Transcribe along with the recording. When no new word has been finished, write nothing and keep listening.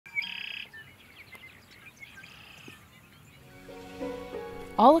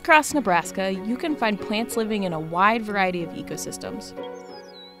All across Nebraska, you can find plants living in a wide variety of ecosystems.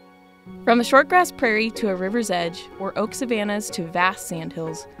 From the shortgrass prairie to a river's edge, or oak savannas to vast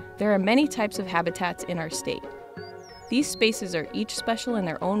sandhills, there are many types of habitats in our state. These spaces are each special in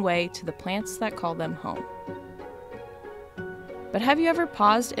their own way to the plants that call them home. But have you ever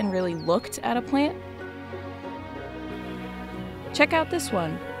paused and really looked at a plant? Check out this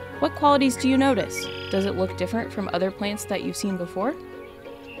one. What qualities do you notice? Does it look different from other plants that you've seen before?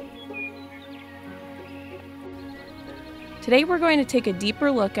 Today we're going to take a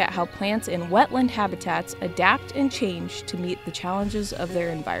deeper look at how plants in wetland habitats adapt and change to meet the challenges of their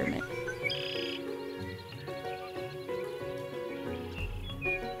environment.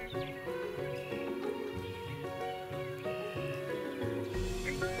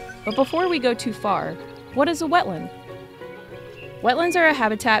 But before we go too far, what is a wetland? Wetlands are a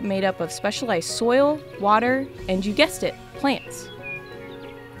habitat made up of specialized soil, water, and you guessed it, plants.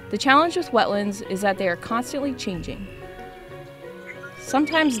 The challenge with wetlands is that they are constantly changing.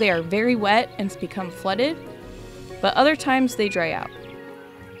 Sometimes they are very wet and become flooded, but other times they dry out.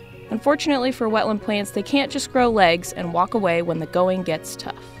 Unfortunately for wetland plants, they can't just grow legs and walk away when the going gets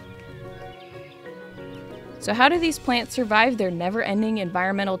tough. So how do these plants survive their never-ending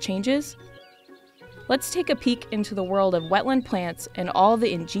environmental changes? Let's take a peek into the world of wetland plants and all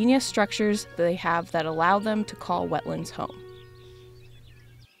the ingenious structures they have that allow them to call wetlands home.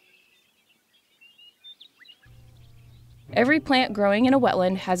 Every plant growing in a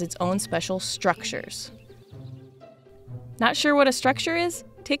wetland has its own special structures. Not sure what a structure is?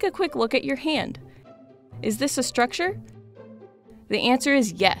 Take a quick look at your hand. Is this a structure? The answer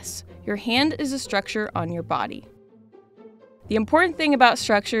is yes. Your hand is a structure on your body. The important thing about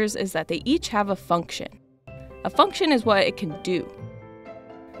structures is that they each have a function. A function is what it can do.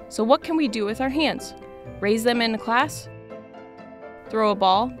 So what can we do with our hands? Raise them in class? Throw a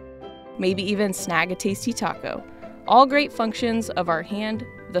ball? Maybe even snag a tasty taco. All great functions of our hand,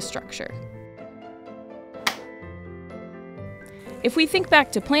 the structure. If we think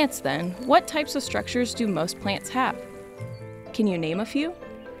back to plants then, what types of structures do most plants have? Can you name a few?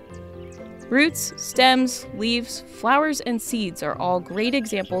 Roots, stems, leaves, flowers, and seeds are all great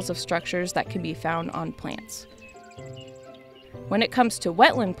examples of structures that can be found on plants. When it comes to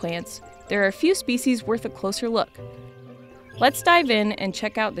wetland plants, there are a few species worth a closer look. Let's dive in and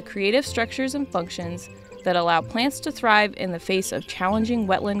check out the creative structures and functions that allow plants to thrive in the face of challenging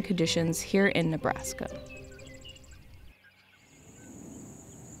wetland conditions here in Nebraska.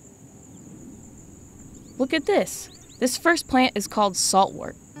 Look at this. This first plant is called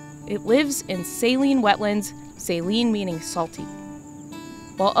saltwort. It lives in saline wetlands, saline meaning salty.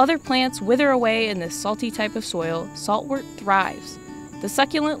 While other plants wither away in this salty type of soil, saltwort thrives. The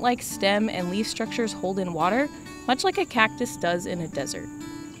succulent-like stem and leaf structures hold in water, much like a cactus does in a desert.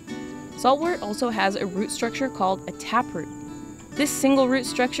 Saltwort also has a root structure called a taproot. This single root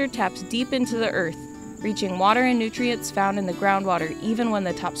structure taps deep into the earth, reaching water and nutrients found in the groundwater even when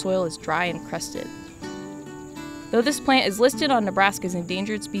the topsoil is dry and crusted. Though this plant is listed on Nebraska's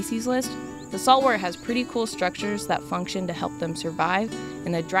endangered species list, the saltwort has pretty cool structures that function to help them survive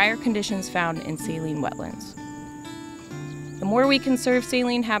in the drier conditions found in saline wetlands. The more we conserve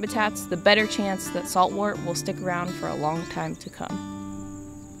saline habitats, the better chance that saltwort will stick around for a long time to come.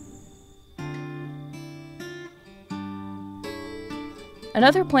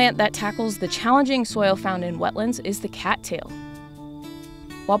 Another plant that tackles the challenging soil found in wetlands is the cattail.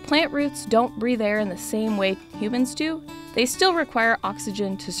 While plant roots don't breathe air in the same way humans do, they still require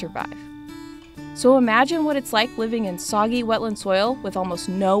oxygen to survive. So imagine what it's like living in soggy wetland soil with almost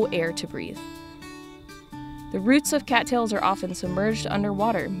no air to breathe. The roots of cattails are often submerged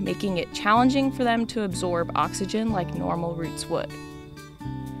underwater, making it challenging for them to absorb oxygen like normal roots would.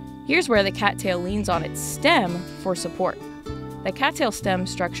 Here's where the cattail leans on its stem for support. The cattail stem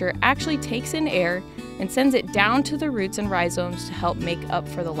structure actually takes in air and sends it down to the roots and rhizomes to help make up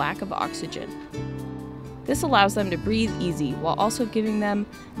for the lack of oxygen. This allows them to breathe easy while also giving them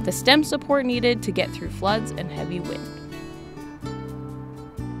the stem support needed to get through floods and heavy wind.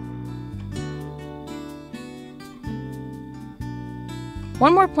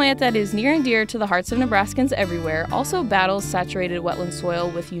 One more plant that is near and dear to the hearts of Nebraskans everywhere also battles saturated wetland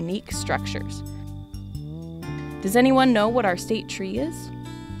soil with unique structures. Does anyone know what our state tree is?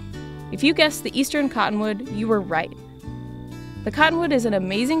 If you guessed the eastern cottonwood, you were right. The cottonwood is an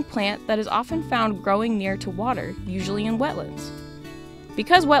amazing plant that is often found growing near to water, usually in wetlands.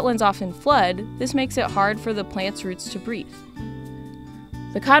 Because wetlands often flood, this makes it hard for the plant's roots to breathe.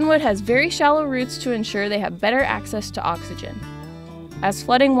 The cottonwood has very shallow roots to ensure they have better access to oxygen. As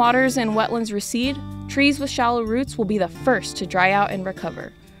flooding waters in wetlands recede, Trees with shallow roots will be the first to dry out and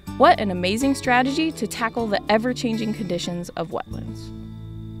recover. What an amazing strategy to tackle the ever-changing conditions of wetlands.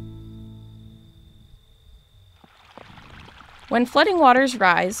 When flooding waters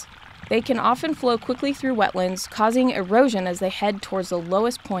rise, they can often flow quickly through wetlands, causing erosion as they head towards the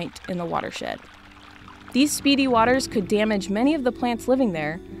lowest point in the watershed. These speedy waters could damage many of the plants living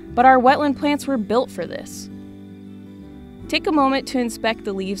there, but our wetland plants were built for this. Take a moment to inspect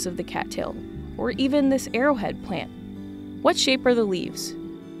the leaves of the cattail, or even this arrowhead plant. What shape are the leaves?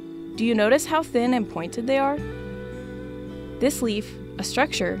 Do you notice how thin and pointed they are? This leaf, a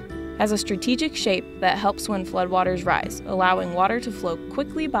structure, has a strategic shape that helps when floodwaters rise, allowing water to flow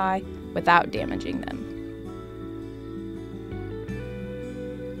quickly by without damaging them.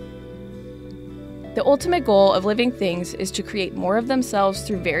 The ultimate goal of living things is to create more of themselves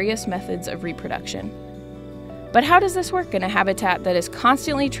through various methods of reproduction. But how does this work in a habitat that is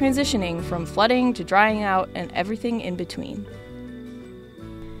constantly transitioning from flooding to drying out and everything in between?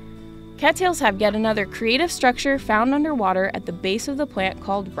 Cattails have yet another creative structure found underwater at the base of the plant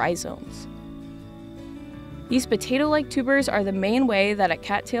called rhizomes. These potato-like tubers are the main way that a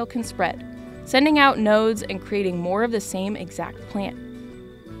cattail can spread, sending out nodes and creating more of the same exact plant.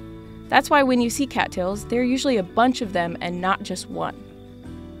 That's why when you see cattails, there are usually a bunch of them and not just one.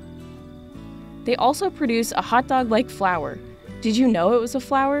 They also produce a hot dog-like flower. Did you know it was a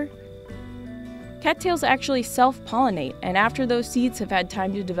flower? Cattails actually self-pollinate, and after those seeds have had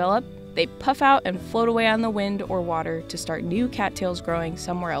time to develop, they puff out and float away on the wind or water to start new cattails growing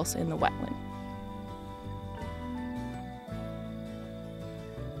somewhere else in the wetland.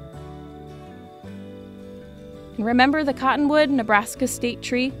 And remember the cottonwood, Nebraska state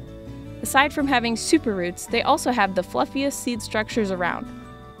tree? Aside from having super roots, they also have the fluffiest seed structures around.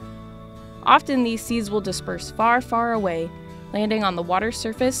 Often these seeds will disperse far, far away, landing on the water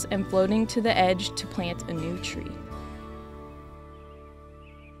surface and floating to the edge to plant a new tree.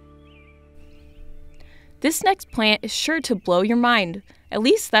 This next plant is sure to blow your mind. At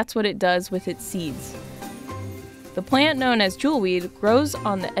least that's what it does with its seeds. The plant known as jewelweed grows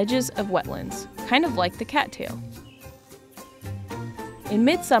on the edges of wetlands, kind of like the cattail. In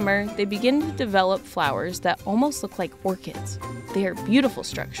midsummer, they begin to develop flowers that almost look like orchids. They are beautiful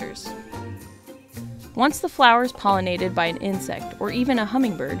structures. Once the flower is pollinated by an insect or even a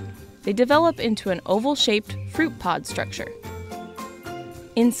hummingbird, they develop into an oval-shaped fruit pod structure.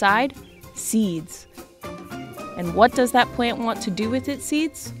 Inside, seeds. And what does that plant want to do with its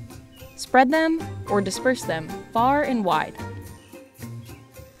seeds? Spread them or disperse them far and wide.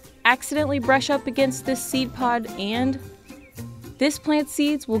 Accidentally brush up against this seed pod and this plant's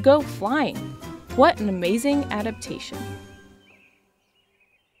seeds will go flying. What an amazing adaptation.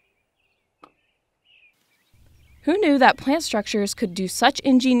 Who knew that plant structures could do such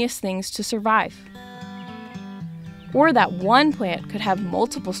ingenious things to survive? Or that one plant could have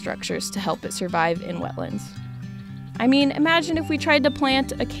multiple structures to help it survive in wetlands. I mean, imagine if we tried to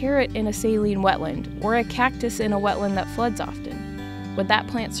plant a carrot in a saline wetland or a cactus in a wetland that floods often. Would that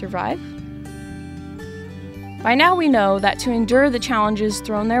plant survive? By now we know that to endure the challenges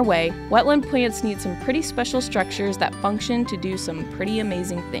thrown their way, wetland plants need some pretty special structures that function to do some pretty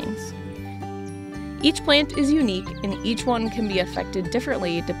amazing things. Each plant is unique and each one can be affected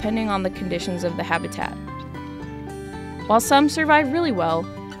differently depending on the conditions of the habitat. While some survive really well,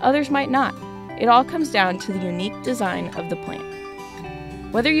 others might not. It all comes down to the unique design of the plant.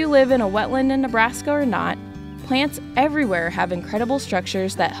 Whether you live in a wetland in Nebraska or not, plants everywhere have incredible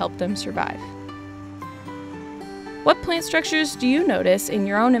structures that help them survive. What plant structures do you notice in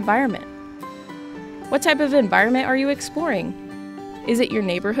your own environment? What type of environment are you exploring? Is it your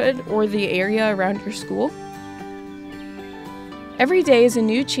neighborhood or the area around your school? Every day is a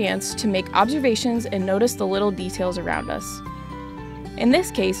new chance to make observations and notice the little details around us. In this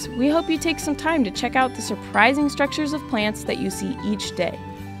case, we hope you take some time to check out the surprising structures of plants that you see each day.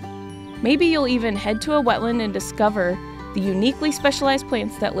 Maybe you'll even head to a wetland and discover the uniquely specialized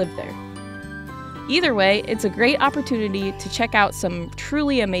plants that live there. Either way, it's a great opportunity to check out some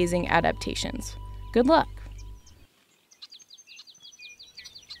truly amazing adaptations. Good luck!